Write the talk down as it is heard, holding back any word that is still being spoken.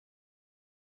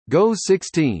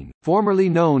GOES-16, formerly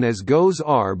known as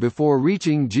GOES-R before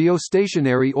reaching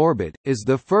geostationary orbit, is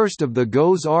the first of the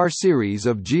GOES-R series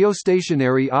of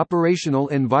geostationary operational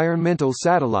environmental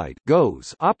satellite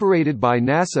 (GOES) operated by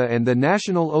NASA and the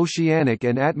National Oceanic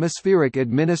and Atmospheric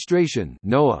Administration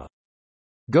 (NOAA).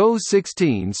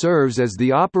 GOES-16 serves as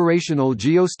the operational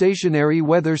geostationary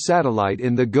weather satellite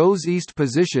in the GOES East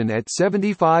position at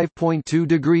 75.2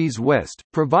 degrees west,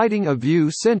 providing a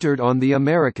view centered on the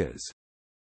Americas.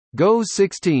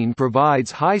 GOES-16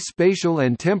 provides high spatial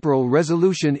and temporal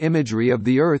resolution imagery of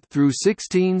the Earth through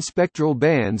 16 spectral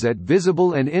bands at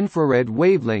visible and infrared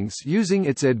wavelengths using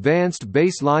its Advanced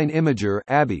Baseline Imager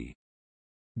 (ABI).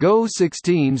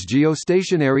 GOES-16's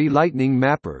Geostationary Lightning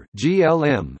Mapper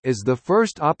 (GLM) is the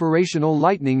first operational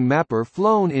lightning mapper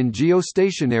flown in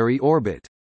geostationary orbit.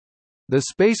 The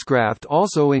spacecraft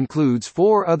also includes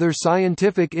 4 other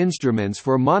scientific instruments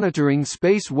for monitoring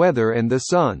space weather and the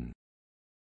Sun.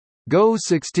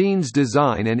 GOES-16's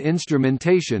design and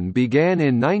instrumentation began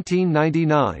in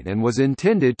 1999 and was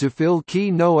intended to fill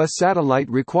key NOAA satellite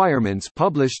requirements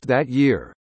published that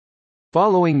year.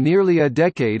 Following nearly a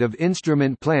decade of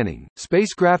instrument planning,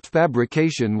 spacecraft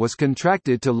fabrication was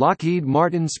contracted to Lockheed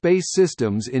Martin Space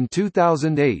Systems in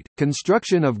 2008.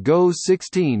 Construction of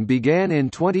GOES-16 began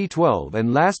in 2012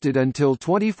 and lasted until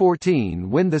 2014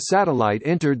 when the satellite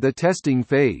entered the testing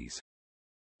phase.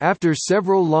 After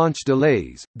several launch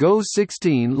delays,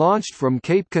 GOES-16 launched from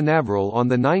Cape Canaveral on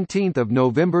 19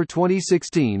 November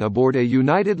 2016 aboard a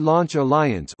United Launch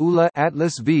Alliance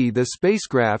Atlas V. The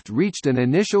spacecraft reached an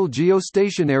initial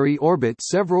geostationary orbit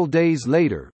several days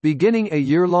later, beginning a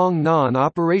year-long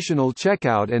non-operational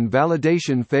checkout and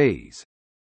validation phase.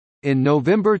 In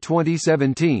November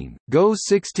 2017,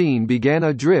 GOES-16 began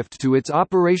a drift to its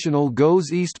operational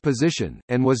GOES East position,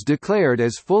 and was declared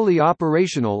as fully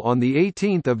operational on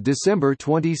 18 December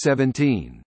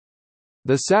 2017.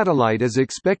 The satellite is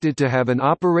expected to have an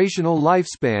operational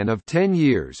lifespan of 10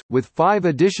 years, with 5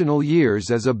 additional years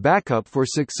as a backup for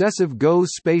successive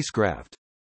GOES spacecraft.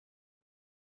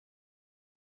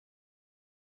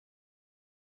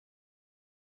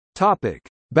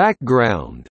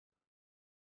 Background.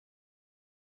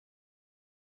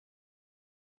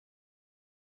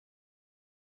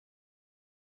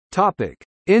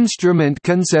 Instrument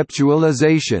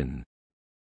conceptualization.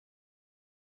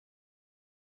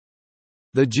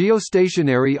 The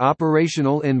Geostationary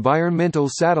Operational Environmental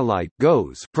Satellite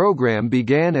 (GOES) program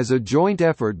began as a joint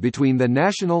effort between the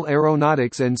National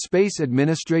Aeronautics and Space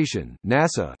Administration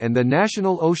 (NASA) and the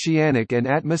National Oceanic and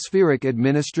Atmospheric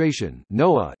Administration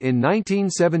 (NOAA) in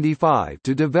 1975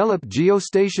 to develop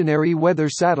geostationary weather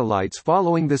satellites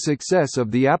following the success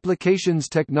of the Applications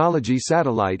Technology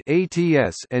Satellite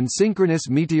 (ATS) and Synchronous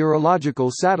Meteorological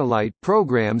Satellite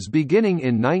programs beginning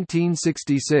in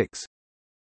 1966.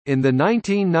 In the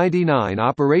 1999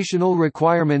 Operational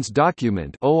Requirements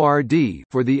Document (ORD)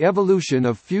 for the evolution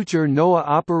of future NOAA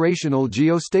operational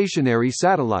geostationary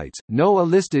satellites, NOAA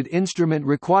listed instrument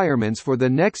requirements for the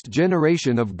next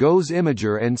generation of GOES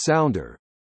imager and sounder.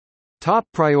 Top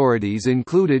priorities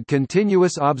included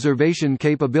continuous observation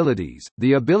capabilities,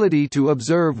 the ability to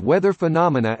observe weather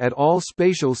phenomena at all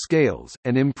spatial scales,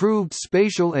 and improved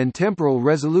spatial and temporal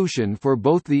resolution for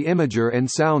both the imager and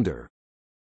sounder.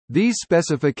 These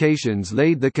specifications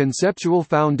laid the conceptual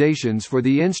foundations for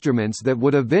the instruments that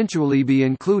would eventually be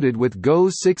included with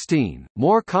GOES-16.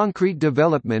 More concrete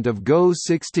development of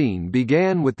GOES-16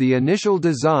 began with the initial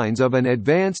designs of an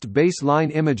Advanced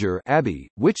Baseline Imager (ABI),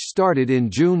 which started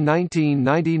in June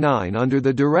 1999 under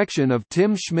the direction of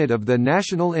Tim Schmidt of the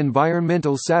National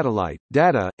Environmental Satellite,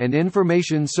 Data, and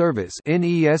Information Service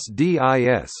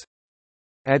 (NESDIS).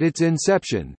 At its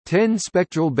inception, 10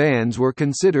 spectral bands were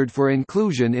considered for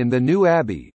inclusion in the new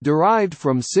ABI, derived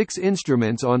from 6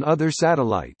 instruments on other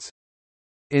satellites.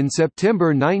 In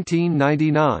September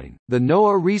 1999, the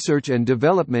NOAA Research and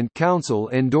Development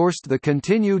Council endorsed the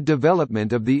continued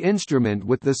development of the instrument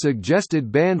with the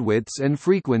suggested bandwidths and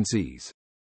frequencies.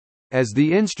 As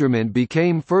the instrument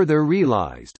became further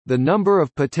realized, the number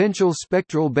of potential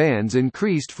spectral bands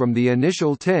increased from the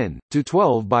initial 10 to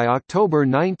 12 by October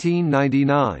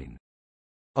 1999.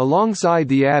 Alongside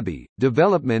the ABI,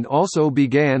 development also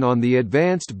began on the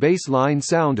Advanced Baseline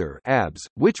Sounder (ABS),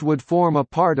 which would form a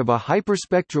part of a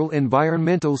hyperspectral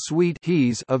environmental suite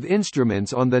of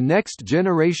instruments on the next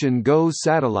generation GOES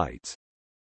satellites.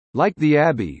 Like the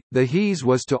ABI, the HEIS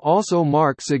was to also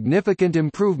mark significant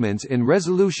improvements in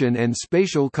resolution and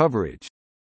spatial coverage.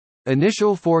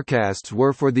 Initial forecasts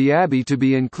were for the Abbey to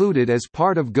be included as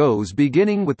part of GOES,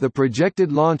 beginning with the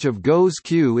projected launch of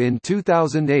GOES-Q in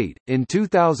 2008. In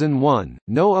 2001,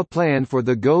 NOAA planned for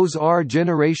the GOES-R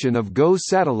generation of GOES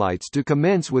satellites to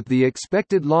commence with the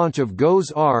expected launch of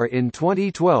GOES-R in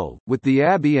 2012, with the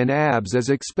Abbey and ABS as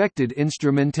expected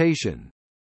instrumentation.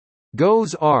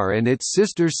 GOES-R and its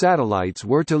sister satellites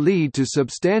were to lead to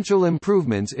substantial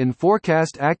improvements in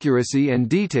forecast accuracy and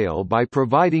detail by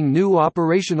providing new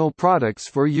operational products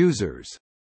for users.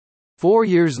 4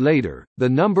 years later, the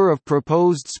number of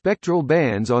proposed spectral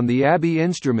bands on the Abbey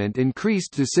instrument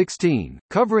increased to 16,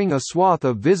 covering a swath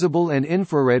of visible and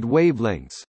infrared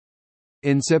wavelengths.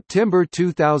 In September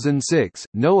 2006,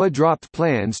 NOAA dropped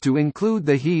plans to include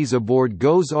the HES aboard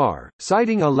GOES-R,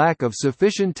 citing a lack of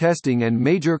sufficient testing and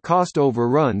major cost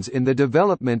overruns in the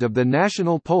development of the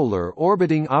National Polar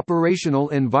Orbiting Operational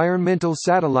Environmental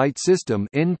Satellite System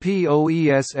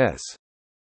 (NPOESS).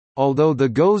 Although the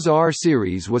GOES-R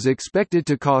series was expected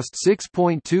to cost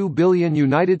 $6.2 billion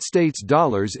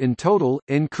in total,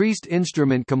 increased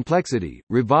instrument complexity,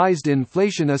 revised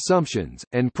inflation assumptions,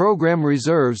 and program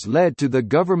reserves led to the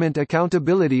Government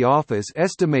Accountability Office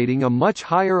estimating a much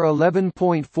higher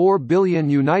 $11.4 billion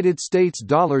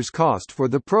cost for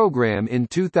the program in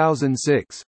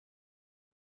 2006.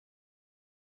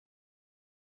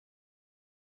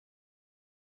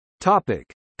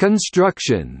 Topic: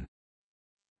 Construction.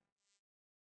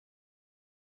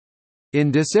 In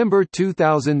December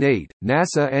 2008,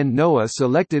 NASA and NOAA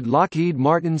selected Lockheed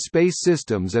Martin Space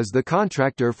Systems as the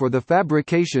contractor for the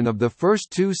fabrication of the first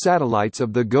 2 satellites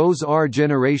of the GOES-R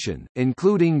generation,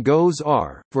 including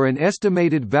GOES-R, for an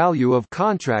estimated value of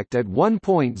contract at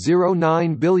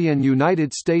 $1.09 billion.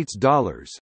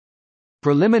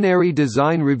 Preliminary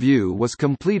design review was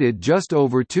completed just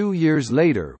over 2 years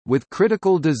later, with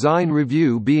critical design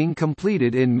review being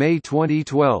completed in May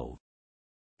 2012.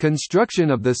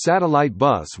 Construction of the satellite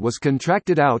bus was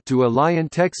contracted out to Alliant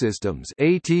Techsystems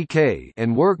 (ATK),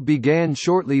 and work began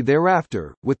shortly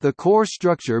thereafter, with the core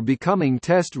structure becoming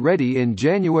test-ready in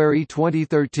January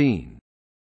 2013.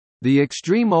 The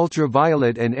Extreme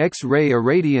Ultraviolet and X-ray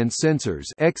Irradiance sensors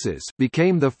 (EXIS)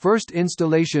 became the first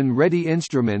installation-ready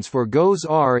instruments for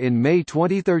GOES-R in May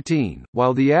 2013,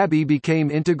 while the Abbey became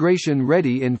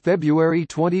integration-ready in February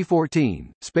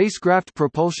 2014. Spacecraft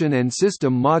propulsion and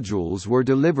system modules were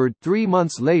delivered 3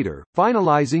 months later,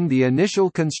 finalizing the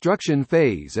initial construction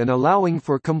phase and allowing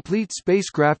for complete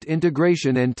spacecraft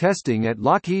integration and testing at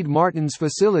Lockheed Martin's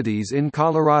facilities in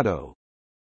Colorado.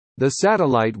 The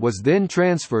satellite was then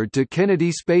transferred to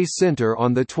Kennedy Space Center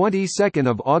on the 22nd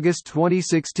of August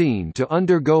 2016 to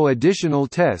undergo additional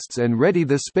tests and ready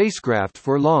the spacecraft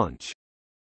for launch.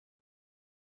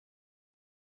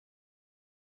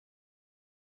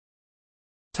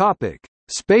 Topic: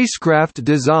 Spacecraft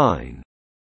design.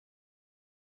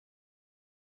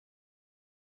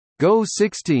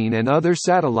 GOES-16 and other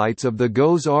satellites of the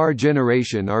GOES-R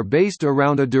generation are based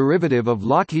around a derivative of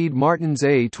Lockheed Martin's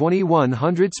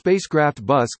A2100 spacecraft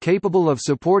bus capable of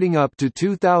supporting up to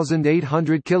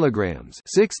 2,800 kilograms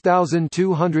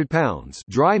 (6,200 pounds)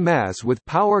 dry mass with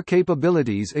power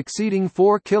capabilities exceeding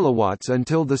 4 kilowatts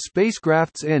until the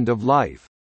spacecraft's end of life.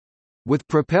 With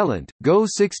propellant,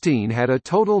 GOES-16 had a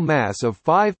total mass of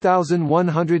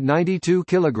 5,192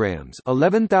 kilograms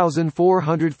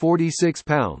 (11,446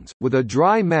 pounds), with a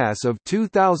dry mass of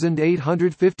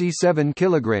 2,857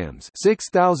 kilograms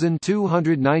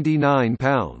 (6,299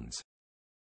 pounds).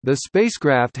 The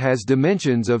spacecraft has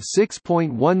dimensions of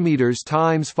 6.1 meters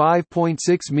times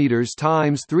 5.6 meters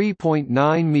times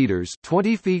 3.9 meters,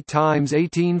 20 feet times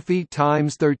 18 feet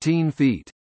times 13 feet.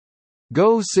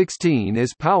 GOES-16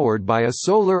 is powered by a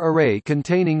solar array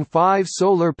containing 5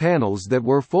 solar panels that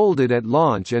were folded at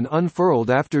launch and unfurled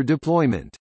after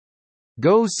deployment.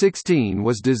 GOES-16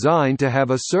 was designed to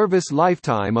have a service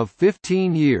lifetime of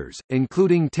 15 years,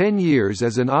 including 10 years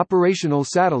as an operational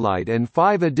satellite and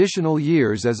 5 additional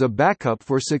years as a backup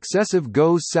for successive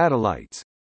GOES satellites.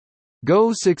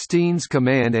 GOES-16's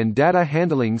command and data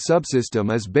handling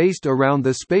subsystem is based around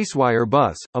the Spacewire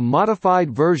bus. A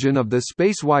modified version of the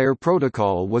Spacewire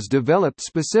protocol was developed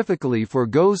specifically for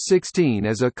GOES-16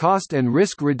 as a cost and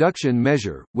risk reduction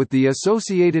measure, with the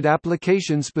associated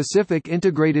application-specific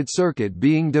integrated circuit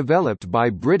being developed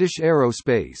by British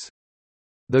Aerospace.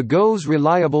 The GOES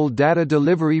Reliable Data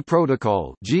Delivery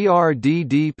Protocol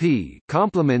 (GRDDP)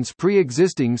 complements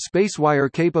pre-existing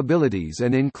Spacewire capabilities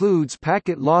and includes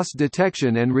packet loss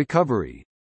detection and recovery.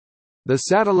 The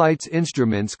satellite's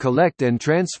instruments collect and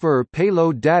transfer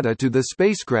payload data to the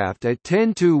spacecraft at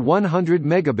 10 to 100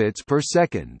 megabits per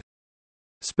second.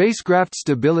 Spacecraft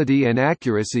stability and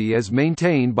accuracy is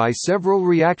maintained by several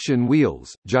reaction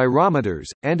wheels, gyrometers,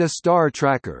 and a star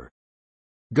tracker.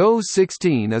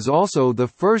 GOES-16 is also the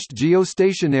first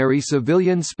geostationary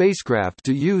civilian spacecraft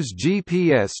to use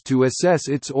GPS to assess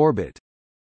its orbit.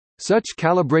 Such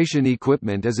calibration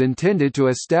equipment is intended to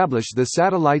establish the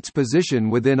satellite's position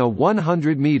within a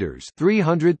 100 meters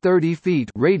 (330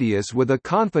 feet) radius with a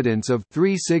confidence of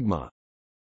 3 sigma.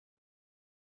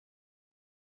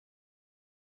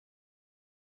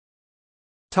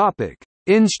 Topic: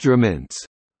 Instruments.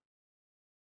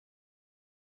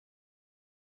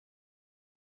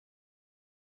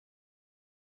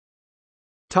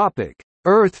 Topic: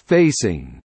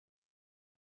 Earth-facing.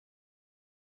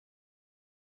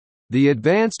 The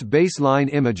Advanced Baseline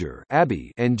Imager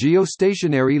 (ABI) and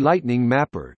Geostationary Lightning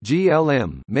Mapper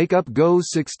 (GLM) make up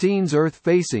GOES-16's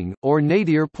Earth-facing, or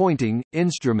nadir-pointing,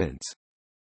 instruments.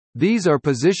 These are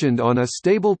positioned on a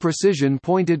stable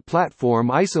precision-pointed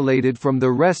platform isolated from the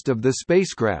rest of the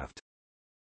spacecraft.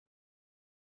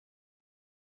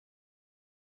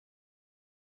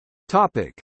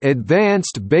 Topic: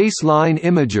 Advanced Baseline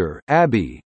Imager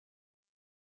 (ABI).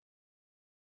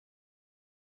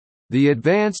 The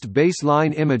Advanced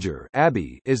Baseline Imager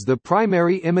 (ABI) is the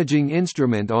primary imaging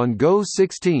instrument on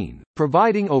GOES-16,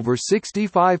 providing over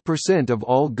 65% of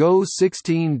all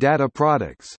GOES-16 data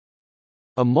products.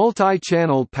 A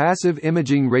multi-channel passive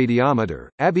imaging radiometer,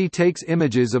 ABI takes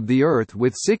images of the Earth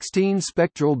with 16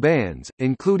 spectral bands,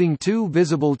 including 2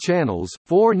 visible channels,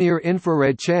 4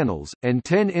 near-infrared channels, and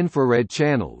 10 infrared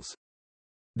channels.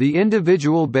 The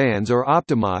individual bands are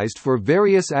optimized for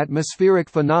various atmospheric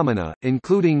phenomena,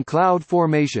 including cloud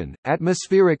formation,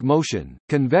 atmospheric motion,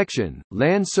 convection,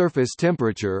 land surface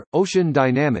temperature, ocean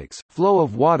dynamics, flow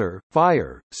of water,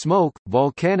 fire, smoke,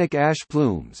 volcanic ash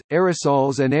plumes,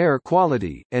 aerosols and air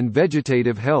quality, and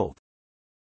vegetative health.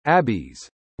 ABI's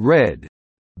red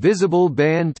visible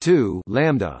band 2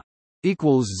 lambda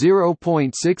equals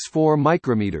 0.64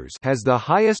 micrometers has the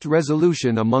highest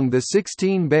resolution among the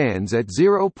 16 bands at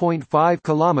 0.5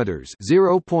 kilometers,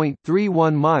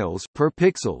 0.31 miles per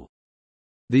pixel.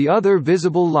 The other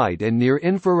visible light and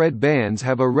near-infrared bands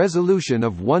have a resolution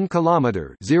of 1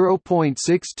 kilometer,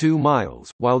 0.62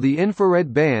 miles, while the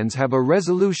infrared bands have a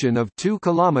resolution of 2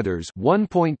 kilometers,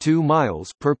 1.2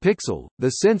 miles per pixel.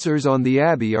 The sensors on the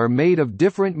ABI are made of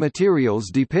different materials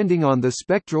depending on the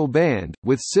spectral band,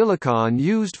 with silicon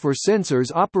used for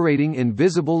sensors operating in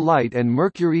visible light and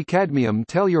mercury-cadmium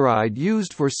telluride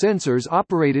used for sensors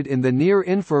operated in the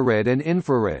near-infrared and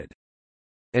infrared.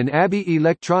 An ABI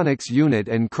electronics unit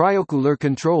and cryocooler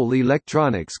control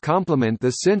electronics complement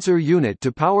the sensor unit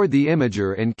to power the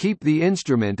imager and keep the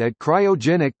instrument at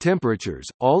cryogenic temperatures.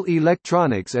 All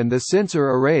electronics and the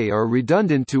sensor array are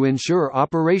redundant to ensure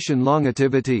operation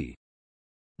longevity.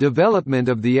 Development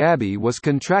of the ABI was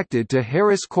contracted to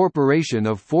Harris Corporation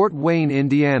of Fort Wayne,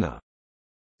 Indiana.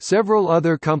 Several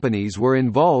other companies were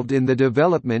involved in the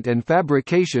development and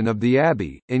fabrication of the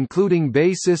ABI, including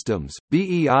BAE Systems,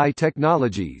 BEI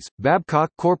Technologies,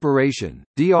 Babcock Corporation,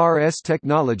 DRS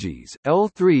Technologies,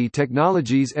 L3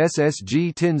 Technologies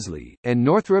SSG Tinsley, and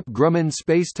Northrop Grumman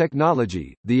Space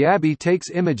Technology. The ABI takes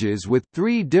images with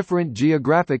 3 different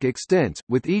geographic extents,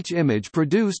 with each image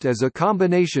produced as a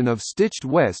combination of stitched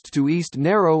west to east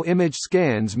narrow image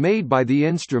scans made by the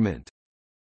instrument.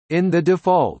 In the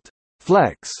default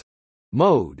Flex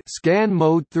mode, scan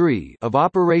mode 3 of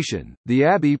operation, the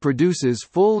ABI produces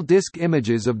full disk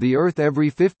images of the Earth every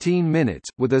 15 minutes,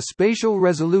 with a spatial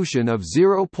resolution of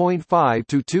 0.5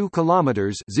 to 2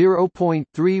 kilometers,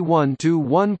 0.31 to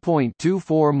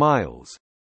 1.24 miles.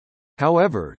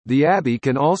 However, the ABI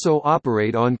can also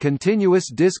operate on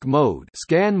continuous disk mode,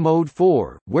 scan mode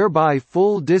 4, whereby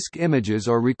full disk images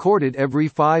are recorded every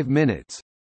 5 minutes.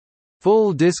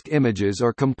 Full disk images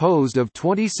are composed of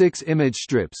 26 image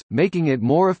strips, making it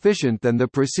more efficient than the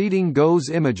preceding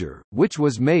GOES imager, which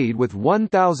was made with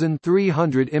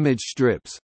 1,300 image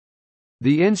strips.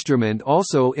 The instrument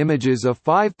also images a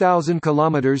 5,000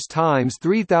 km x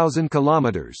 3,000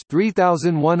 km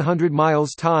 (3,100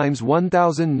 miles x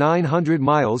 1,900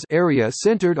 miles) area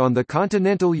centered on the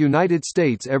continental United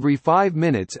States every 5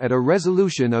 minutes at a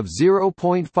resolution of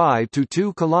 0.5 to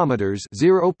 2 km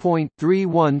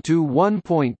 (0.31 to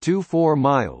 1.24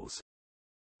 miles).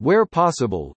 Where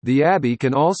possible, the ABI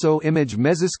can also image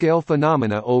mesoscale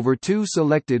phenomena over 2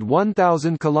 selected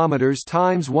 1,000 km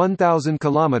x 1,000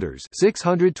 km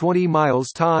 (620 miles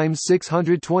x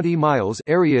 620 miles)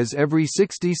 areas every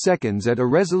 60 seconds at a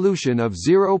resolution of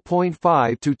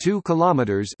 0.5 to 2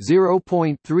 km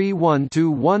 (0.31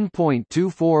 to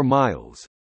 1.24 miles).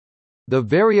 The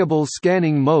variable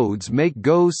scanning modes make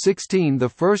GOES-16 the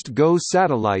first GOES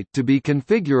satellite to be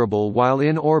configurable while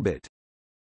in orbit.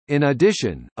 In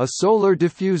addition, a solar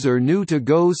diffuser new to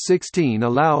GOES-16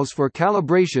 allows for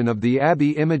calibration of the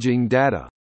ABI imaging data.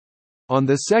 On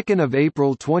 2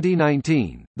 April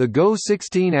 2019, the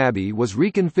GOES-16 ABI was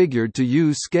reconfigured to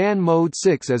use Scan Mode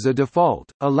 6 as a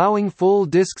default, allowing full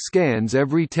disk scans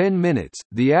every 10 minutes.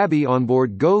 The ABI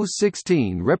onboard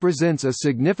GOES-16 represents a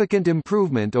significant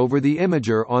improvement over the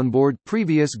imager onboard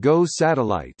previous GOES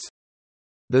satellites.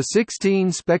 The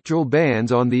 16 spectral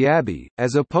bands on the ABI,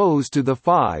 as opposed to the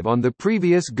 5 on the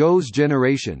previous GOES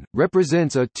generation,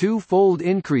 represents a two-fold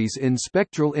increase in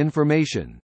spectral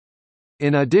information.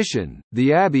 In addition,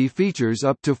 the ABI features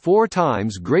up to 4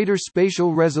 times greater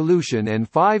spatial resolution and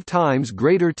 5 times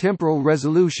greater temporal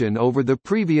resolution over the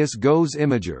previous GOES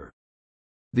imager.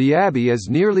 The ABI is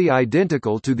nearly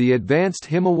identical to the Advanced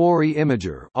Himawari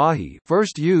Imager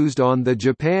first used on the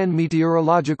Japan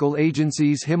Meteorological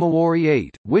Agency's Himawari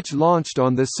 8, which launched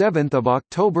on 7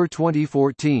 October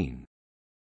 2014.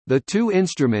 The two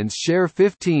instruments share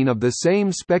 15 of the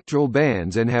same spectral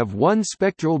bands and have one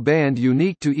spectral band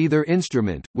unique to either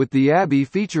instrument, with the ABI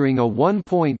featuring a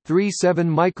 1.37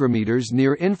 micrometers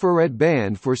near-infrared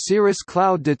band for cirrus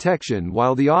cloud detection,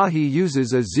 while the AHI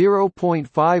uses a 0.51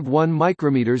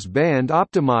 micrometers band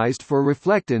optimized for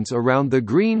reflectance around the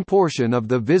green portion of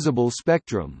the visible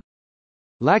spectrum.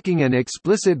 Lacking an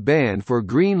explicit band for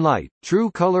green light, true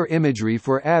color imagery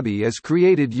for ABI is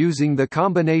created using the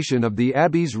combination of the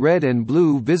ABI's red and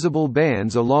blue visible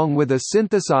bands along with a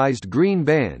synthesized green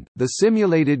band. The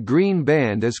simulated green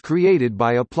band is created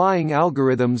by applying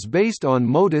algorithms based on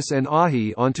MODIS and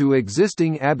AHI onto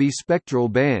existing ABI spectral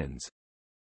bands.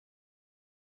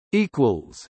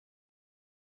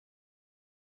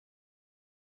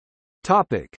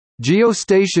 Topic: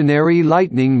 Geostationary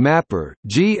Lightning Mapper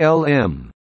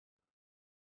 (GLM).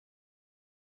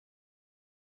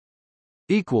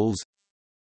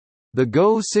 The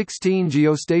GOES-16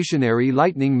 Geostationary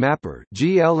Lightning Mapper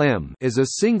 (GLM) is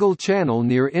a single-channel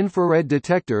near-infrared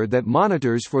detector that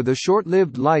monitors for the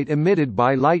short-lived light emitted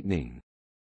by lightning.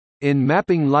 In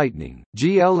mapping lightning,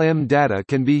 GLM data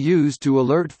can be used to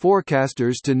alert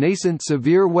forecasters to nascent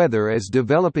severe weather as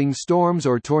developing storms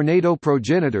or tornado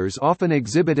progenitors often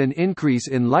exhibit an increase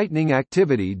in lightning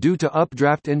activity due to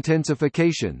updraft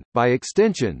intensification. By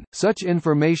extension, such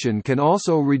information can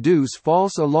also reduce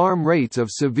false alarm rates of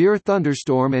severe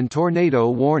thunderstorm and tornado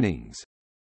warnings.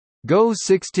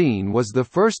 GOES-16 was the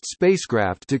first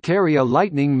spacecraft to carry a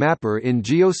lightning mapper in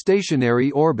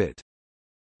geostationary orbit.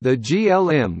 The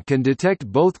GLM can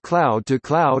detect both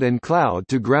cloud-to-cloud and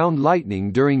cloud-to-ground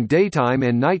lightning during daytime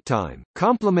and nighttime,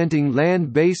 complementing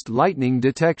land-based lightning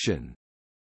detection.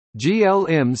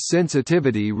 GLM's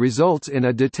sensitivity results in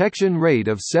a detection rate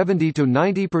of 70 to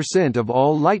 90% of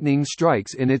all lightning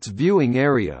strikes in its viewing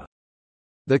area.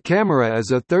 The camera is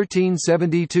a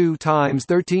 1372 x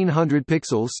 1300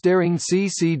 pixel staring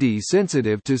CCD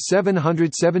sensitive to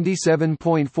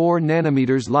 777.4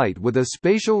 nanometers light with a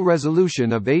spatial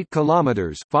resolution of 8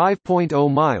 km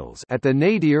 (5.0 miles) at the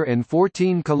nadir and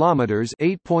 14 km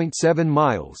 (8.7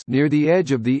 miles) near the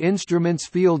edge of the instrument's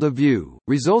field of view,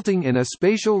 resulting in a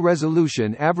spatial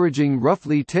resolution averaging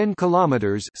roughly 10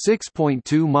 km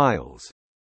 (6.2 miles).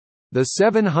 The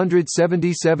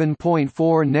 777.4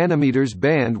 nanometers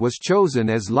band was chosen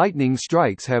as lightning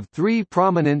strikes have 3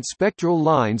 prominent spectral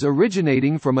lines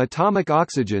originating from atomic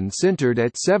oxygen centered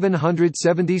at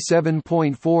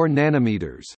 777.4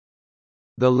 nanometers.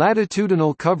 The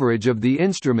latitudinal coverage of the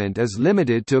instrument is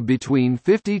limited to between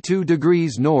 52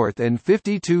 degrees north and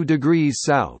 52 degrees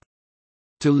south.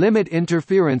 To limit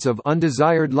interference of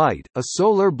undesired light, a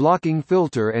solar blocking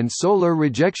filter and solar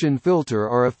rejection filter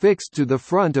are affixed to the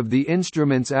front of the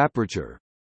instrument's aperture.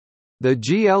 The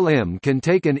GLM can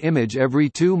take an image every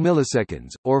 2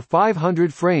 milliseconds, or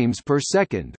 500 frames per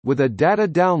second, with a data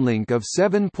downlink of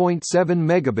 7.7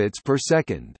 megabits per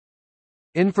second.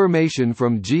 Information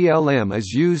from GLM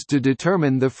is used to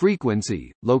determine the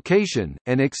frequency, location,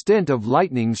 and extent of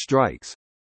lightning strikes.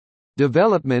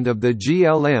 Development of the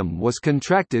GLM was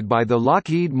contracted by the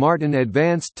Lockheed Martin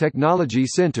Advanced Technology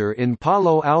Center in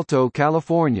Palo Alto,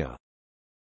 California.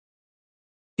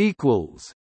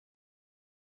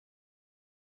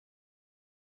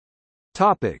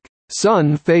 Topic: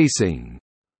 Sun facing.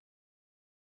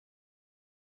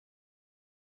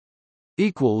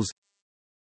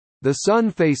 The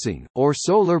sun-facing, or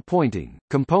solar-pointing,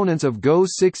 components of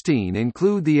GOES-16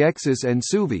 include the EXIS and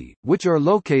SUVI, which are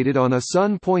located on a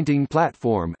sun-pointing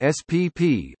platform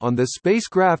 (SPP) on the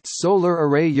spacecraft's solar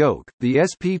array yoke. The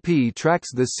SPP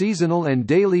tracks the seasonal and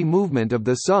daily movement of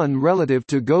the Sun relative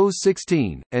to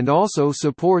GOES-16, and also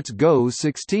supports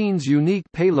GOES-16's Unique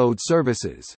Payload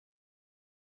Services.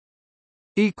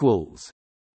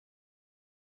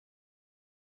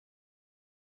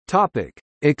 Topic: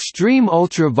 Extreme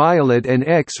ultraviolet and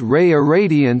X-ray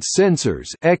irradiance sensors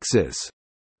 (EXIS).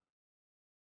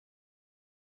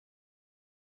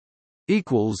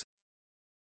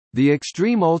 The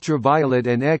extreme ultraviolet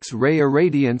and X-ray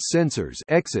irradiance sensors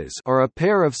 (EXIS) are a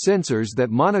pair of sensors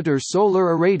that monitor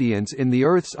solar irradiance in the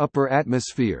Earth's upper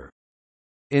atmosphere.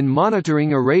 In monitoring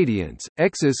irradiance,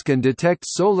 EXIS can detect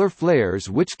solar flares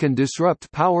which can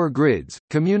disrupt power grids,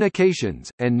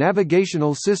 communications, and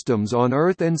navigational systems on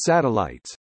Earth and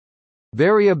satellites.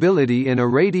 Variability in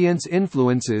irradiance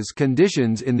influences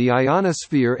conditions in the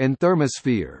ionosphere and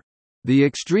thermosphere. The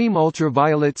Extreme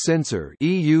Ultraviolet Sensor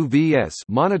 (EUVS)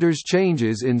 monitors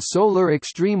changes in solar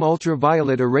extreme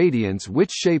ultraviolet irradiance which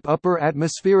shape upper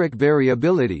atmospheric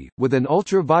variability, with an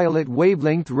ultraviolet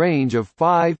wavelength range of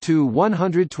 5 to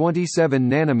 127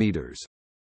 nanometers.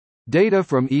 Data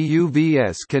from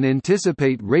EUVS can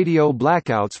anticipate radio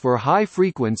blackouts for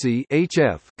high-frequency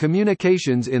 (HF)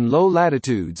 communications in low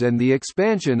latitudes and the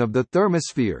expansion of the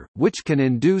thermosphere, which can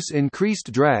induce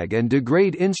increased drag and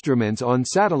degrade instruments on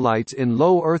satellites in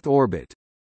low Earth orbit.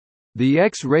 The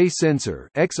X-ray sensor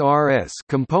 (XRS)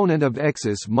 component of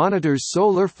EXIS monitors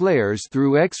solar flares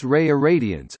through X-ray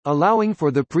irradiance, allowing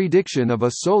for the prediction of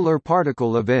a solar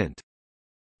particle event.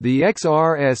 The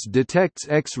XRS detects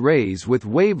X-rays with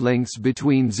wavelengths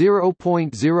between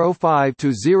 0.05 to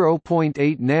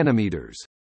 0.8 nanometers.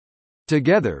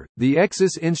 Together, the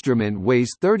EXIS instrument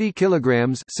weighs 30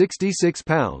 kilograms (66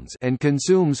 pounds) and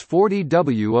consumes 40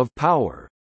 W of power.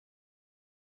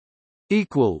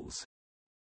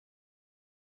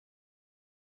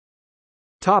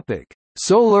 Topic: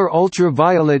 Solar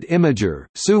Ultraviolet Imager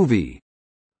 (SUVI).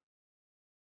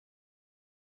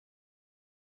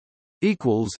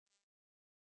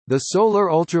 The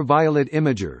Solar Ultraviolet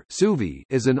Imager (SUVI)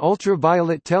 is an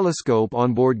ultraviolet telescope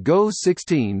on board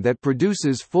GOES-16 that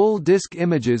produces full-disk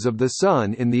images of the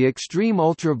Sun in the extreme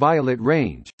ultraviolet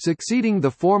range, succeeding the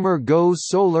former GOES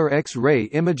Solar X-ray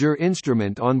Imager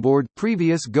instrument on board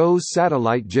previous GOES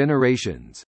satellite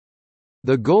generations.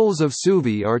 The goals of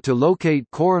SUVI are to locate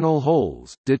coronal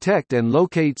holes, detect and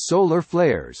locate solar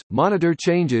flares, monitor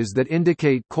changes that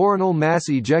indicate coronal mass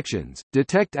ejections,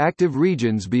 detect active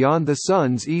regions beyond the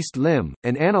Sun's east limb,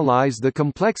 and analyze the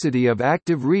complexity of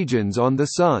active regions on the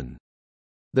Sun.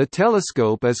 The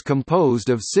telescope is composed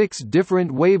of 6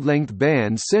 different wavelength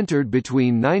bands centered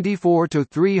between 94 to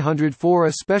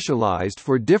 304, specialized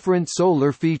for different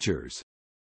solar features.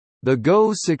 The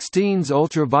GOES-16's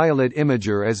ultraviolet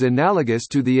imager is analogous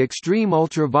to the Extreme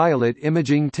Ultraviolet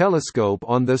Imaging Telescope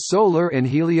on the Solar and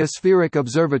Heliospheric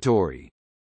Observatory.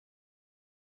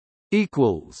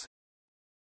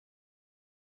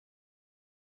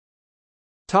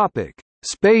 Topic: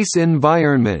 Space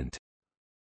environment.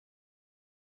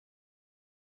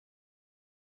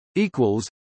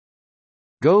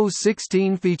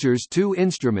 GOES-16 features 2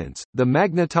 instruments, the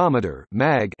Magnetometer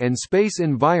 (MAG) and Space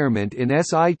Environment in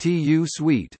SITU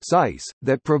Suite (SEISS),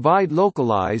 that provide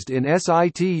localized in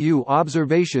SITU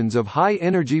observations of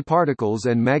high-energy particles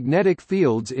and magnetic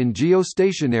fields in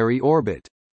geostationary orbit.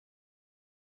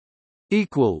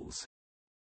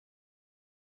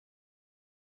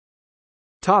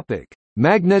 Topic: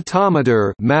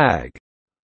 Magnetometer (MAG).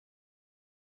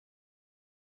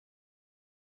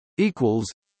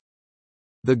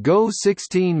 The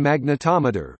GOES-16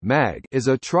 magnetometer (MAG) is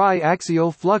a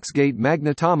tri-axial fluxgate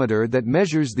magnetometer that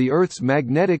measures the Earth's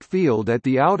magnetic field at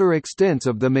the outer extents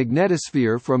of the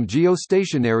magnetosphere from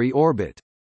geostationary orbit.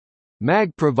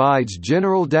 MAG provides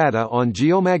general data on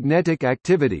geomagnetic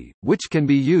activity, which can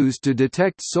be used to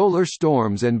detect solar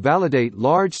storms and validate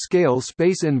large-scale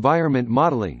space environment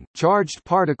modeling, charged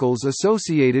particles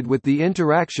associated with the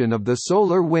interaction of the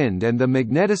solar wind and the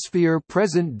magnetosphere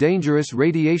present dangerous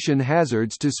radiation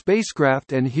hazards to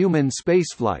spacecraft and human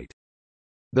spaceflight.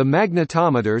 The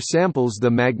magnetometer samples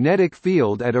the magnetic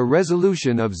field at a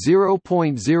resolution of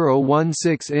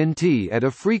 0.016 nt at a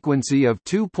frequency of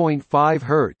 2.5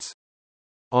 Hz.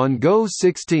 On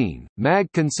GOES-16, MAG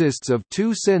consists of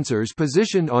 2 sensors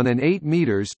positioned on an 8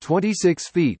 meters (26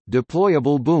 feet)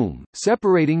 deployable boom,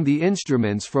 separating the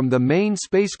instruments from the main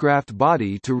spacecraft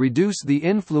body to reduce the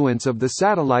influence of the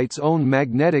satellite's own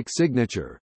magnetic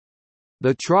signature.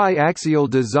 The tri-axial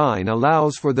design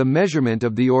allows for the measurement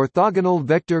of the orthogonal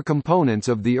vector components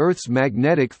of the Earth's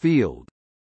magnetic field.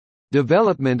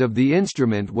 Development of the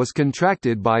instrument was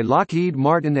contracted by Lockheed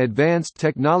Martin Advanced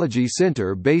Technology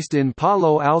Center based in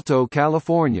Palo Alto,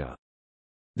 California.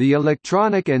 The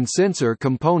electronic and sensor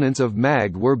components of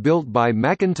MAG were built by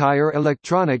McIntyre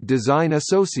Electronic Design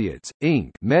Associates,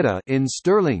 Inc. (META) in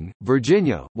Sterling,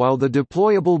 Virginia, while the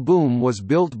deployable boom was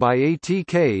built by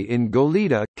ATK in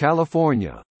Goleta,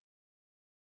 California.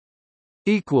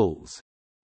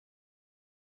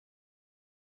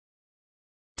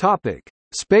 Topic: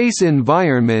 Space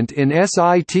environment in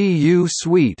SITU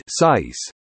suite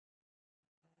 (SEISS).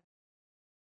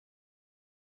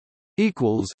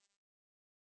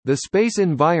 The space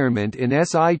environment in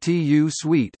SITU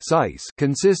suite (SEISS)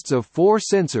 consists of 4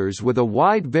 sensors with a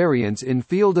wide variance in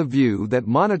field of view that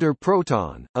monitor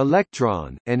proton,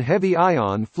 electron, and heavy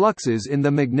ion fluxes in the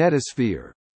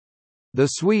magnetosphere. The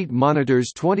suite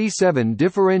monitors 27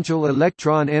 differential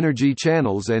electron energy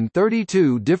channels and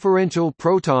 32 differential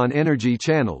proton energy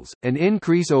channels, an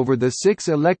increase over the 6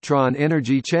 electron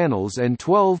energy channels and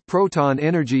 12 proton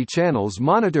energy channels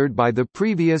monitored by the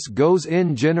previous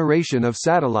GOES-N generation of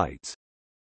satellites.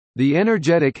 The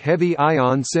Energetic Heavy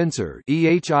Ion Sensor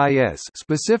 (EHIS)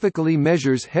 specifically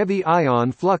measures heavy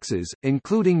ion fluxes,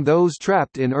 including those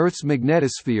trapped in Earth's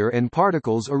magnetosphere and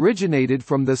particles originated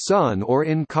from the Sun or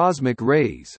in cosmic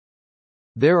rays.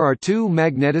 There are 2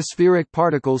 magnetospheric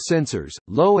particle sensors,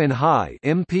 low and high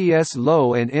 (MPS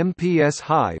low and MPS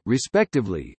high),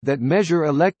 respectively, that measure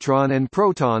electron and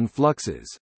proton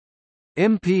fluxes.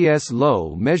 MPS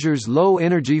low measures low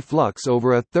energy flux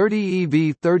over a 30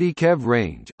 eV 30 keV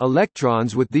range.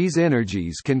 Electrons with these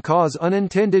energies can cause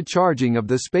unintended charging of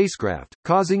the spacecraft,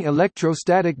 causing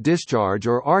electrostatic discharge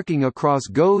or arcing across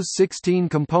GOES 16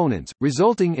 components,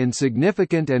 resulting in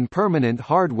significant and permanent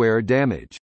hardware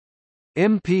damage.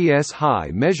 MPS high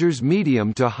measures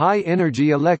medium to high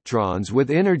energy electrons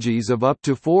with energies of up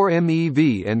to 4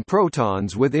 MeV and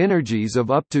protons with energies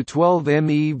of up to 12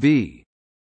 MeV.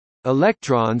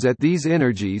 Electrons at these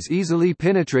energies easily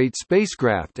penetrate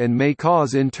spacecraft and may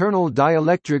cause internal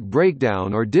dielectric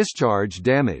breakdown or discharge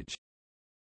damage.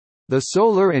 The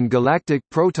Solar and Galactic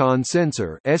Proton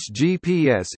Sensor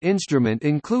 (SGPS) instrument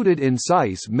included in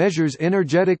SEISS measures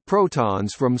energetic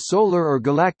protons from solar or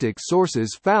galactic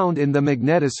sources found in the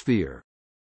magnetosphere.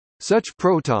 Such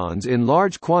protons in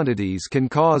large quantities can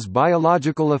cause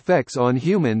biological effects on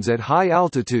humans at high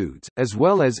altitudes, as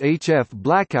well as HF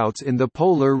blackouts in the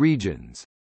polar regions.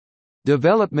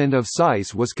 Development of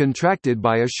SEISS was contracted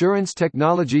by Assurance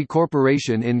Technology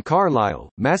Corporation in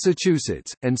Carlisle,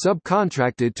 Massachusetts, and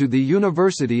subcontracted to the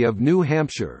University of New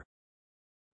Hampshire.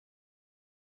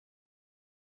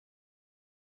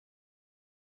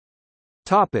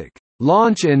 Topic: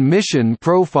 Launch and mission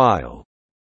profile.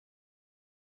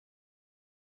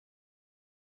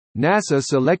 NASA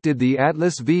selected the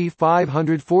Atlas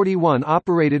V-541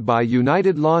 operated by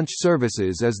United Launch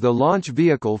Services as the launch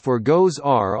vehicle for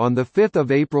GOES-R on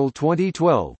 5 April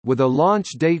 2012, with a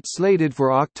launch date slated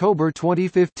for October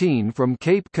 2015 from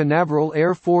Cape Canaveral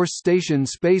Air Force Station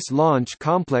Space Launch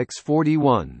Complex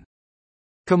 41.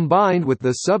 Combined with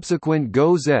the subsequent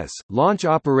GOES-S, launch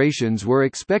operations were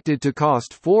expected to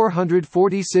cost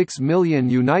 $446 million.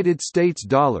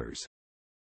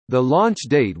 The launch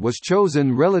date was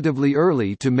chosen relatively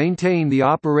early to maintain the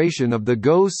operation of the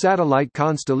GOES satellite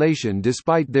constellation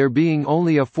despite there being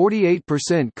only a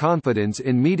 48% confidence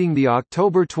in meeting the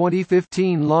October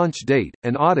 2015 launch date.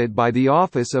 An audit by the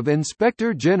Office of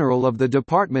Inspector General of the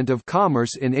Department of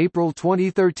Commerce in April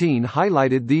 2013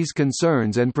 highlighted these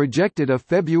concerns and projected a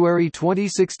February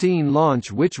 2016 launch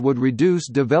which would reduce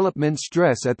development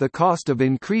stress at the cost of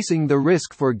increasing the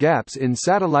risk for gaps in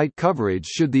satellite coverage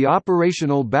should the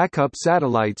operational backup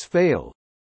satellites fail.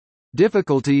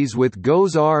 Difficulties with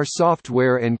GOES-R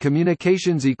software and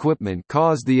communications equipment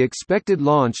caused the expected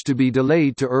launch to be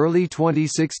delayed to early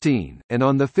 2016, and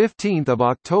on 15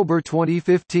 October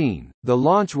 2015, the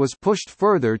launch was pushed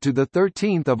further to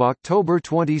 13 October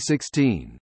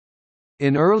 2016.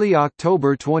 In early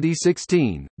October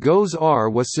 2016, GOES-R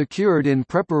was secured in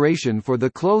preparation for the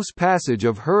close passage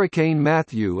of Hurricane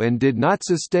Matthew and did not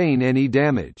sustain any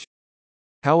damage.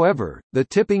 However, the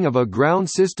tipping of a ground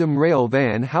system rail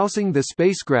van housing the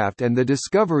spacecraft and the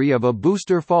discovery of a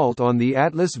booster fault on the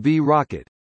Atlas V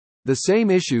rocket—the same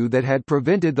issue that had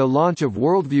prevented the launch of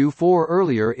WorldView 4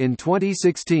 earlier in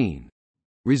 2016,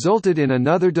 resulted in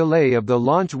another delay of the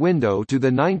launch window to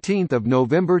 19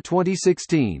 November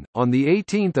 2016. On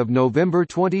 18 November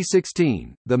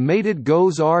 2016, the mated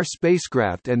GOES-R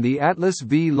spacecraft and the Atlas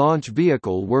V launch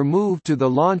vehicle were moved to the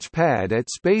launch pad at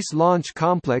Space Launch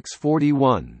Complex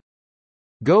 41.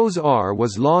 GOES-R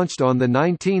was launched on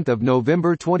 19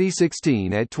 November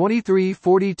 2016 at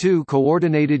 23:42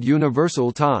 Coordinated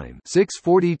Universal Time,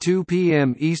 6:42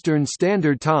 p.m. Eastern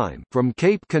Standard Time, from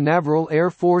Cape Canaveral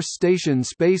Air Force Station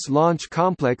Space Launch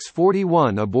Complex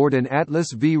 41 aboard an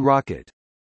Atlas V rocket.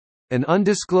 An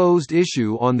undisclosed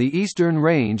issue on the eastern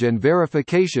range and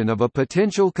verification of a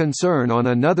potential concern on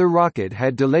another rocket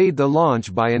had delayed the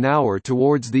launch by an hour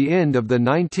towards the end of the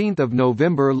 19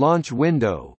 November launch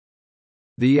window.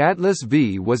 The Atlas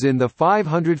V was in the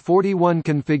 541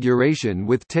 configuration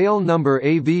with tail number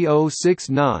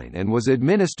AV069 and was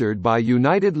administered by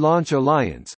United Launch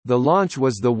Alliance. The launch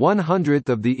was the 100th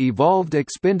of the Evolved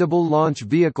Expendable Launch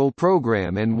Vehicle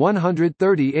program and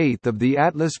 138th of the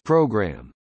Atlas program.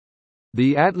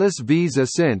 The Atlas V's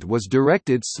ascent was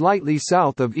directed slightly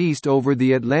south of east over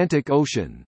the Atlantic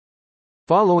Ocean.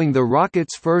 Following the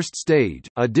rocket's first stage,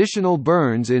 additional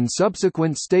burns in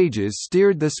subsequent stages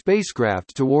steered the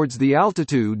spacecraft towards the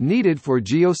altitude needed for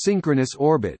geosynchronous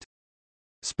orbit.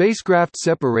 Spacecraft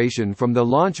separation from the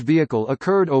launch vehicle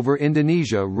occurred over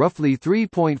Indonesia roughly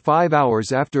 3.5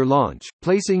 hours after launch,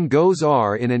 placing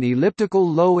GOES-R in an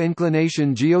elliptical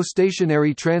low-inclination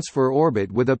geostationary transfer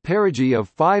orbit with a perigee of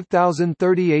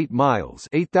 5,038 miles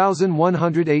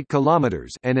 (8,108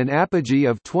 kilometers) and an apogee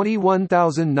of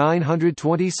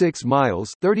 21,926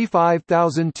 miles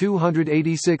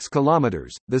 (35,286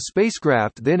 kilometers). The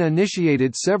spacecraft then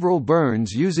initiated several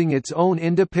burns using its own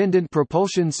independent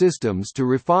propulsion systems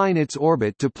to refine its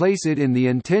orbit to place it in the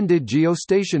intended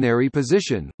geostationary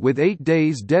position, with 8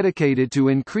 days dedicated to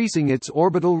increasing its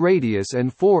orbital radius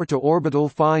and 4 to orbital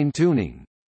fine-tuning.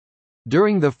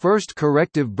 During the first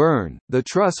corrective burn, the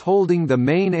truss holding the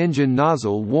main engine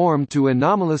nozzle warmed to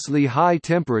anomalously high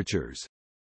temperatures.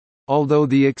 Although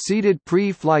the exceeded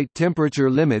pre-flight temperature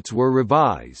limits were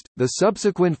revised, the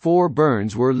subsequent 4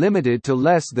 burns were limited to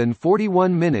less than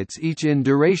 41 minutes each in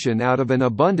duration out of an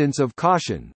abundance of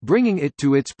caution, bringing it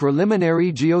to its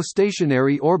preliminary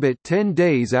geostationary orbit 10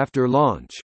 days after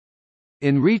launch.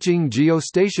 In reaching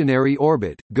geostationary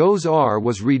orbit, GOES-R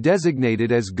was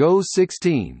redesignated as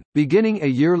GOES-16, beginning a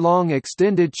year-long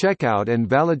extended checkout and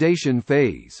validation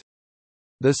phase.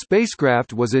 The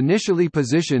spacecraft was initially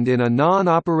positioned in a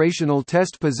non-operational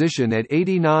test position at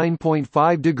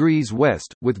 89.5 degrees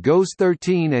west, with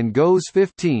GOES-13 and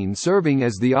GOES-15 serving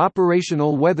as the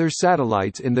operational weather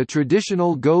satellites in the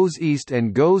traditional GOES-East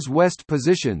and GOES-West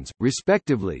positions,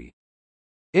 respectively.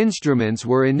 Instruments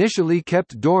were initially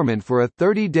kept dormant for a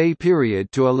 30-day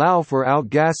period to allow for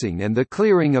outgassing and the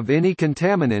clearing of any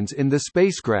contaminants in the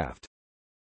spacecraft.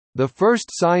 The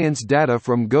first science data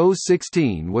from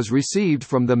GOES-16 was received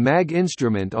from the MAG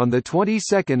instrument on the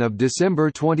 22nd of December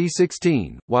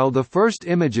 2016, while the first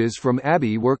images from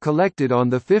ABI were collected on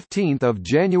the 15th of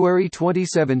January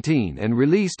 2017 and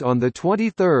released on the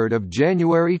 23rd of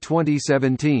January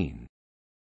 2017.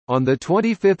 On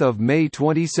 25 May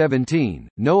 2017,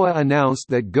 NOAA announced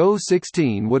that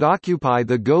GOES-16 would occupy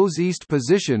the GOES-East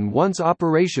position once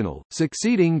operational,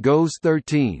 succeeding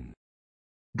GOES-13.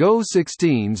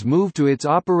 GOES-16's move to its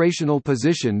operational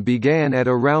position began at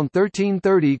around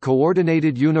 13:30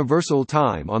 Coordinated Universal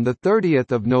Time on 30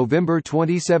 November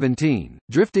 2017,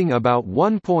 drifting about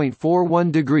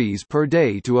 1.41 degrees per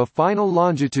day to a final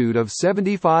longitude of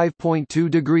 75.2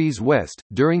 degrees west.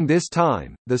 During this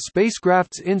time, the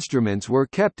spacecraft's instruments were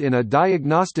kept in a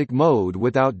diagnostic mode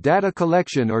without data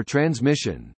collection or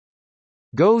transmission.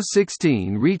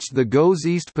 GOES-16 reached the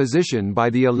GOES-East position by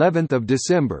the 11th of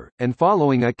December, and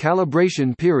following a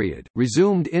calibration period,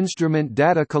 resumed instrument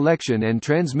data collection and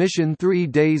transmission 3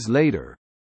 days later.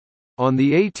 On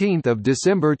 18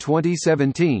 December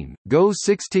 2017,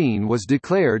 GOES-16 was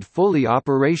declared fully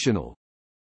operational.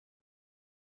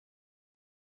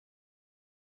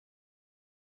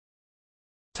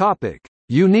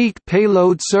 Unique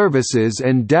Payload Services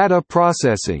and Data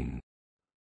Processing.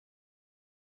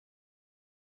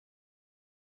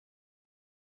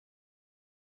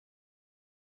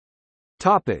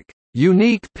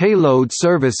 Unique Payload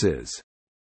Services.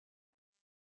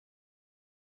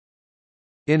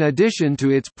 In addition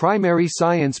to its primary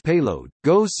science payload,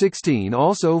 GOES-16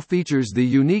 also features the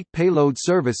Unique Payload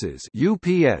Services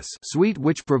 (UPS) suite,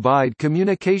 which provide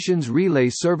communications relay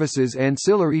services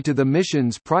ancillary to the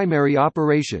mission's primary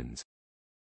operations.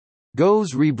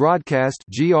 GOES rebroadcast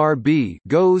 (GRB).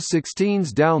 GOES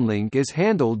 16's downlink is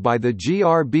handled by the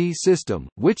GRB system,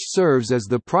 which serves as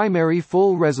the primary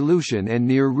full-resolution and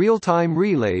near real-time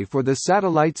relay for the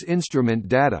satellite's instrument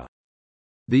data.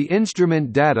 The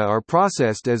instrument data are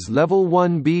processed as Level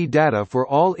 1B data for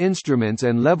all instruments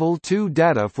and Level 2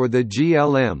 data for the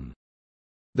GLM.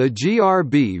 The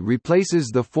GRB replaces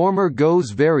the former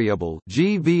GOES variable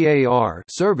 (GVAR)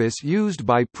 service used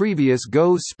by previous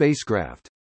GOES spacecraft.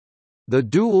 The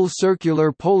dual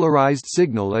circular polarized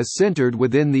signal is centered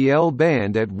within the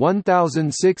L-band at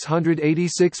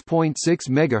 1686.6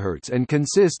 MHz and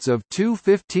consists of two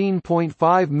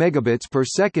 15.5 megabits per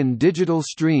second digital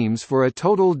streams for a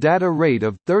total data rate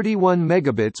of 31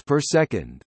 megabits per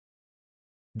second.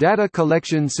 Data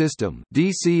Collection System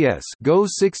 (DCS).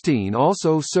 GOES 16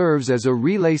 also serves as a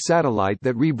relay satellite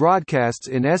that rebroadcasts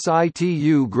in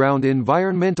SITU ground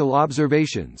environmental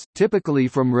observations, typically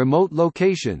from remote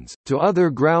locations, to other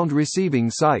ground receiving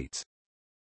sites.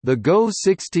 The GOES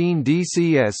 16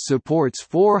 DCS supports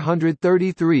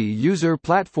 433 user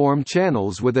platform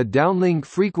channels with a downlink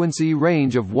frequency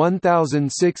range of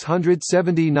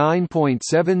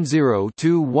 1679.70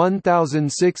 to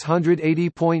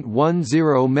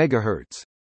 1680.10 MHz.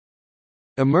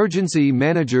 Emergency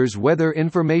Managers Weather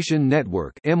Information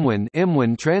Network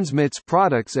 (EMWIN) transmits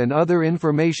products and other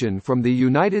information from the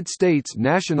United States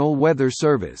National Weather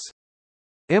Service.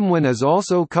 EMWIN is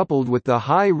also coupled with the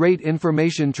High Rate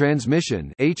Information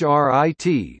Transmission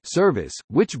 (HRIT) service,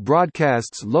 which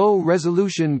broadcasts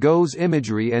low-resolution GOES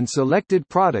imagery and selected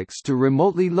products to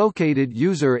remotely located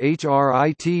user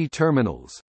HRIT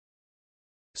terminals.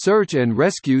 Search and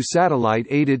Rescue Satellite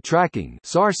Aided Tracking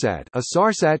 (SARSAT). A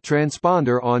SARSAT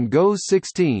transponder on GOES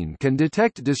 16 can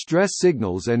detect distress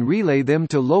signals and relay them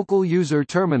to local user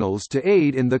terminals to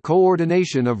aid in the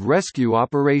coordination of rescue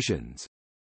operations.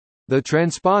 The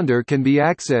transponder can be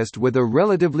accessed with a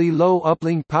relatively low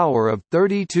uplink power of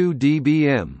 32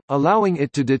 dBm, allowing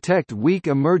it to detect weak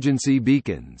emergency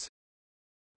beacons.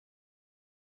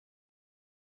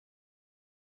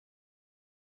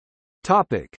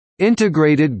 Topic: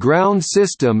 Integrated Ground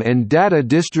System and Data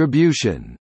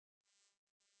Distribution.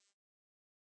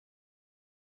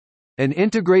 An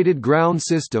integrated ground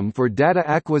system for data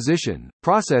acquisition,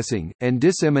 processing, and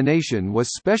dissemination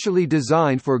was specially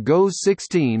designed for GOES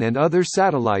 16 and other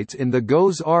satellites in the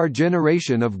GOES-R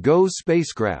generation of GOES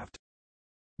spacecraft.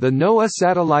 The NOAA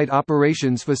Satellite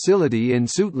Operations Facility in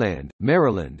Suitland,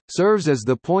 Maryland, serves as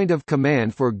the point of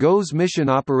command for GOES mission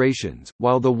operations,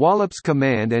 while the Wallops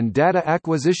Command and Data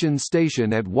Acquisition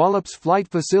Station at Wallops Flight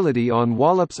Facility on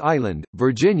Wallops Island,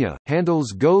 Virginia,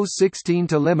 handles GOES 16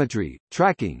 telemetry,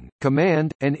 tracking,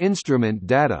 command, and instrument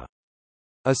data.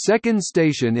 A second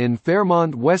station in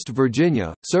Fairmont, West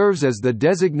Virginia, serves as the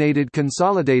designated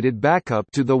consolidated backup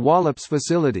to the Wallops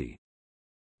facility.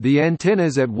 The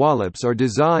antennas at Wallops are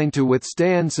designed to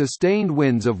withstand sustained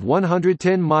winds of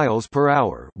 110 miles per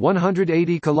hour,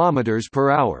 180 kilometers per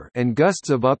hour, and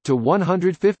gusts of up to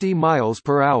 150 miles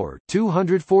per hour,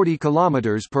 240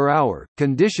 kilometers per hour,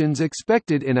 conditions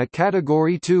expected in a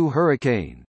Category 2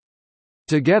 hurricane.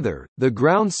 Together, the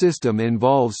ground system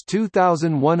involves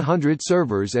 2,100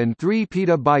 servers and 3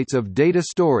 petabytes of data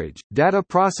storage. Data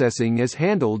processing is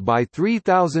handled by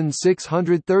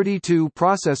 3,632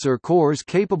 processor cores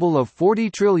capable of 40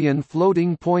 trillion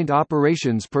floating point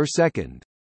operations per second.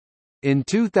 In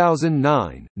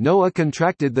 2009, NOAA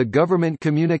contracted the Government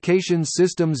Communications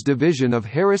Systems Division of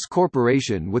Harris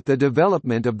Corporation with the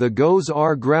development of the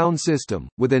GOES-R ground system,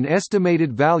 with an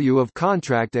estimated value of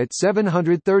contract at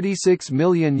 $736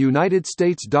 million.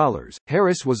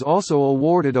 Harris was also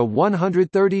awarded a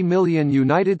 $130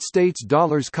 million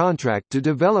contract to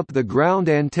develop the ground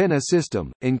antenna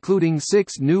system, including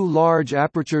 6 new large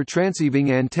aperture transceiving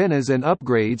antennas and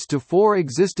upgrades to 4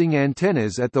 existing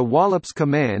antennas at the Wallops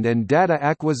Command and Data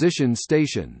Acquisition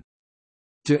Station.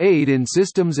 To aid in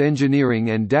systems engineering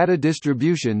and data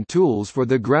distribution tools for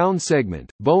the ground segment,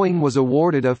 Boeing was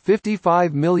awarded a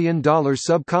 $55 million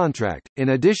subcontract,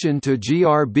 in addition to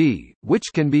GRB,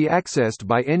 which can be accessed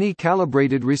by any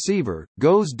calibrated receiver.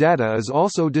 GOES data is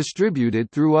also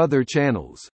distributed through other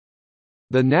channels.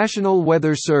 The National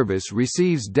Weather Service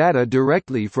receives data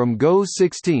directly from GOES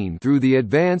 16 through the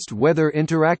Advanced Weather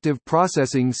Interactive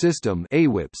Processing System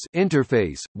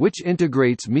interface, which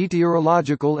integrates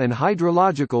meteorological and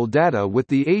hydrological data with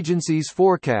the agency's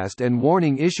forecast and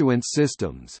warning issuance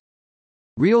systems.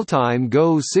 Real-time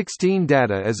GOES 16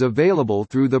 data is available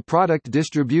through the Product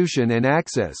Distribution and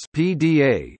Access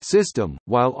 (PDA) system,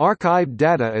 while archived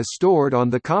data is stored on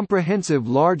the Comprehensive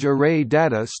Large Array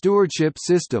Data Stewardship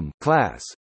System (CLAS).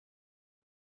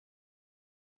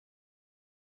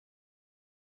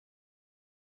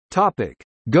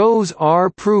 GOES-R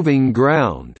Proving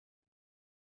Ground.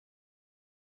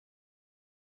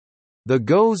 The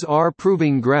GOES-R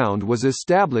Proving Ground was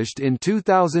established in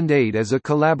 2008 as a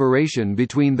collaboration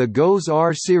between the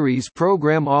GOES-R Series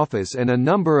Program Office and a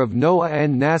number of NOAA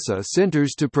and NASA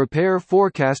centers to prepare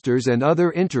forecasters and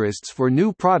other interests for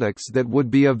new products that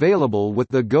would be available with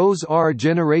the GOES-R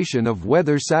generation of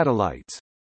weather satellites.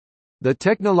 The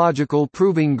Technological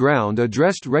Proving Ground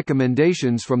addressed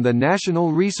recommendations from the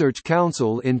National Research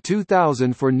Council in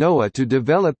 2000 for NOAA to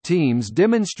develop teams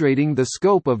demonstrating the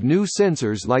scope of new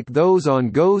sensors like those on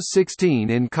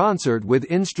GOES-16 in concert with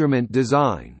instrument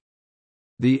design.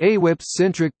 The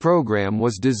AWIPS-centric program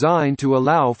was designed to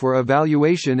allow for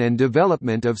evaluation and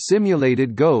development of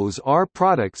simulated GOES-R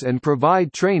products and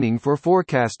provide training for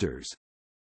forecasters.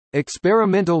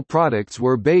 Experimental products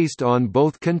were based on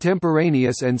both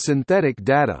contemporaneous and synthetic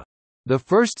data. The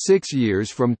first 6 years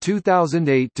from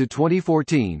 2008 to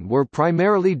 2014 were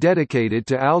primarily dedicated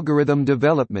to algorithm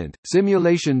development,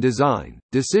 simulation design,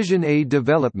 decision aid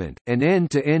development, and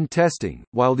end-to-end testing,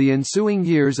 while the ensuing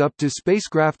years up to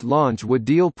spacecraft launch would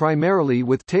deal primarily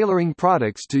with tailoring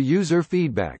products to user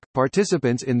feedback.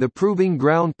 Participants in the Proving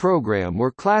Ground program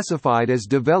were classified as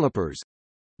developers,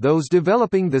 those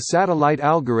developing the satellite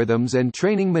algorithms and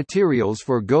training materials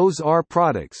for GOES-R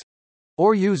products,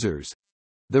 or users,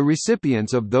 the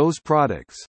recipients of those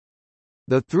products.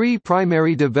 The three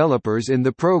primary developers in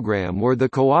the program were the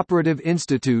Cooperative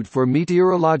Institute for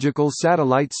Meteorological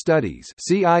Satellite Studies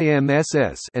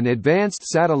 (CIMSS) and Advanced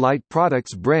Satellite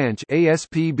Products Branch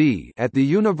 (ASPB) at the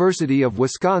University of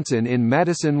Wisconsin in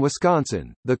Madison,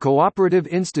 Wisconsin, the Cooperative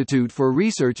Institute for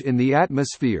Research in the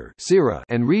Atmosphere (CIRA)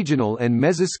 and Regional and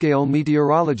Mesoscale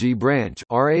Meteorology Branch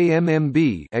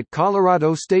 (RAMMB) at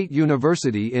Colorado State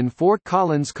University in Fort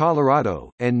Collins,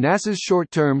 Colorado, and NASA's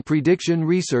Short-Term Prediction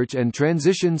Research and Transition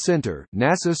Center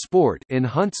 (NASA Sport) in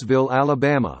Huntsville,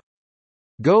 Alabama.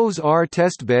 GOES-R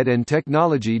testbed and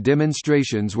technology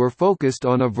demonstrations were focused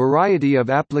on a variety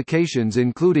of applications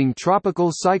including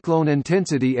tropical cyclone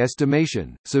intensity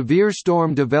estimation, severe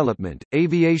storm development,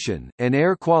 aviation, and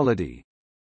air quality.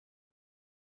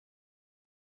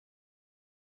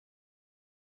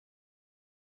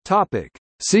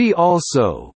 See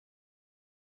also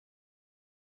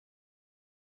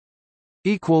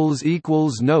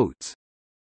 == Notes